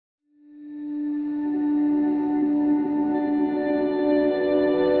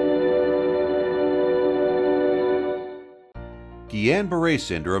Guillain-Barré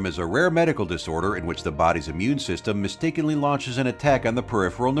Syndrome is a rare medical disorder in which the body's immune system mistakenly launches an attack on the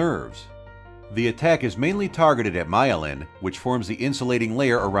peripheral nerves. The attack is mainly targeted at myelin, which forms the insulating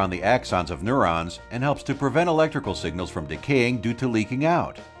layer around the axons of neurons and helps to prevent electrical signals from decaying due to leaking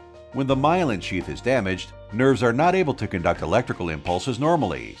out. When the myelin sheath is damaged, nerves are not able to conduct electrical impulses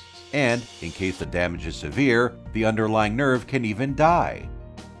normally, and, in case the damage is severe, the underlying nerve can even die.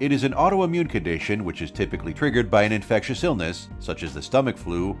 It is an autoimmune condition which is typically triggered by an infectious illness, such as the stomach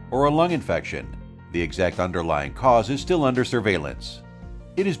flu or a lung infection. The exact underlying cause is still under surveillance.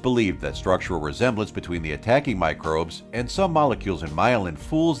 It is believed that structural resemblance between the attacking microbes and some molecules in myelin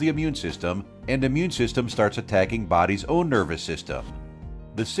fools the immune system, and the immune system starts attacking body's own nervous system.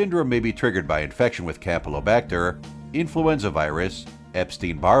 The syndrome may be triggered by infection with Campylobacter, influenza virus,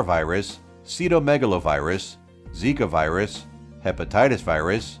 Epstein-Barr virus, cytomegalovirus, Zika virus, hepatitis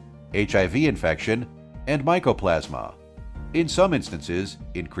virus, HIV infection, and mycoplasma. In some instances,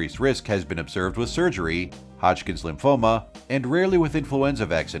 increased risk has been observed with surgery, Hodgkin's lymphoma, and rarely with influenza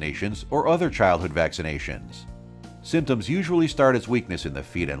vaccinations or other childhood vaccinations. Symptoms usually start as weakness in the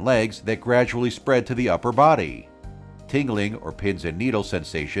feet and legs that gradually spread to the upper body. Tingling or pins and needle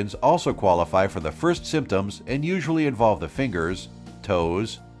sensations also qualify for the first symptoms and usually involve the fingers,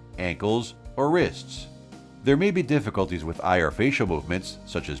 toes, ankles, or wrists. There may be difficulties with eye or facial movements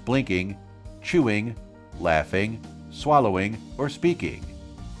such as blinking, chewing, laughing, swallowing, or speaking.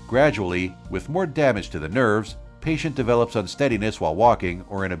 Gradually, with more damage to the nerves, patient develops unsteadiness while walking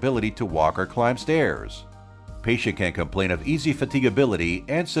or inability to walk or climb stairs. Patient can complain of easy fatigability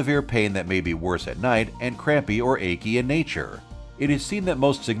and severe pain that may be worse at night and crampy or achy in nature. It is seen that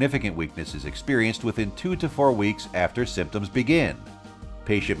most significant weakness is experienced within 2 to 4 weeks after symptoms begin.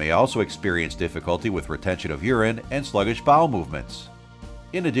 Patient may also experience difficulty with retention of urine and sluggish bowel movements.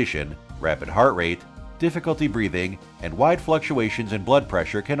 In addition, rapid heart rate, difficulty breathing, and wide fluctuations in blood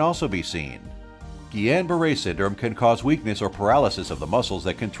pressure can also be seen. Guillain-Barré syndrome can cause weakness or paralysis of the muscles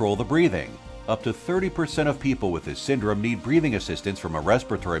that control the breathing. Up to 30% of people with this syndrome need breathing assistance from a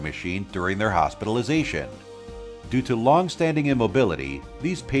respiratory machine during their hospitalization. Due to long-standing immobility,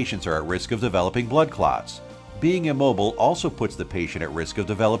 these patients are at risk of developing blood clots. Being immobile also puts the patient at risk of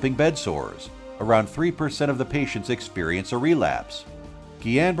developing bed sores. Around 3% of the patients experience a relapse.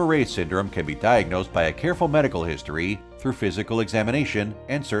 Guillain-Barré syndrome can be diagnosed by a careful medical history through physical examination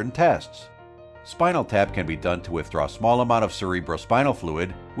and certain tests. Spinal tap can be done to withdraw a small amount of cerebrospinal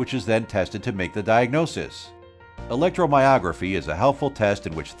fluid, which is then tested to make the diagnosis. Electromyography is a helpful test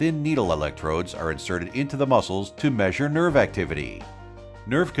in which thin needle electrodes are inserted into the muscles to measure nerve activity.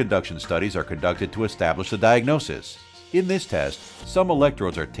 Nerve conduction studies are conducted to establish the diagnosis. In this test, some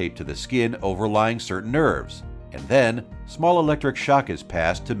electrodes are taped to the skin overlying certain nerves, and then small electric shock is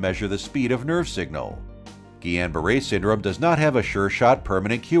passed to measure the speed of nerve signal. Guillain-Barré syndrome does not have a sure-shot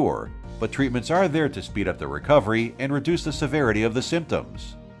permanent cure, but treatments are there to speed up the recovery and reduce the severity of the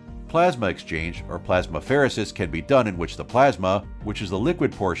symptoms. Plasma exchange or plasmapheresis can be done in which the plasma, which is the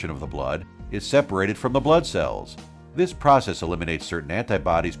liquid portion of the blood, is separated from the blood cells. This process eliminates certain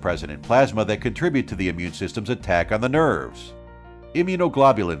antibodies present in plasma that contribute to the immune system's attack on the nerves.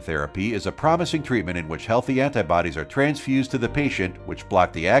 Immunoglobulin therapy is a promising treatment in which healthy antibodies are transfused to the patient, which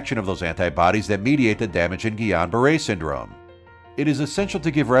block the action of those antibodies that mediate the damage in Guillain-Barré syndrome. It is essential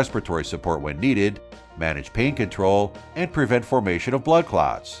to give respiratory support when needed, manage pain control, and prevent formation of blood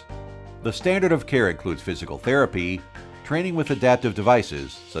clots. The standard of care includes physical therapy, training with adaptive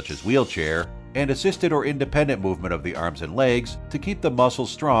devices such as wheelchair, and assisted or independent movement of the arms and legs to keep the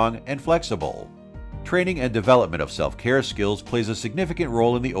muscles strong and flexible. Training and development of self-care skills plays a significant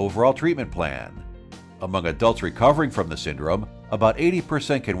role in the overall treatment plan. Among adults recovering from the syndrome, about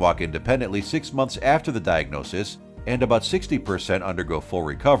 80% can walk independently 6 months after the diagnosis, and about 60% undergo full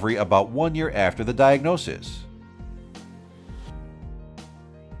recovery about 1 year after the diagnosis.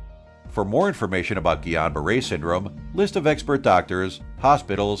 For more information about Guillain-Barré syndrome, list of expert doctors,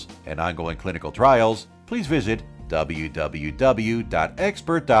 hospitals, and ongoing clinical trials, please visit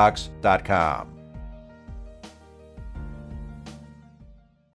www.expertdocs.com.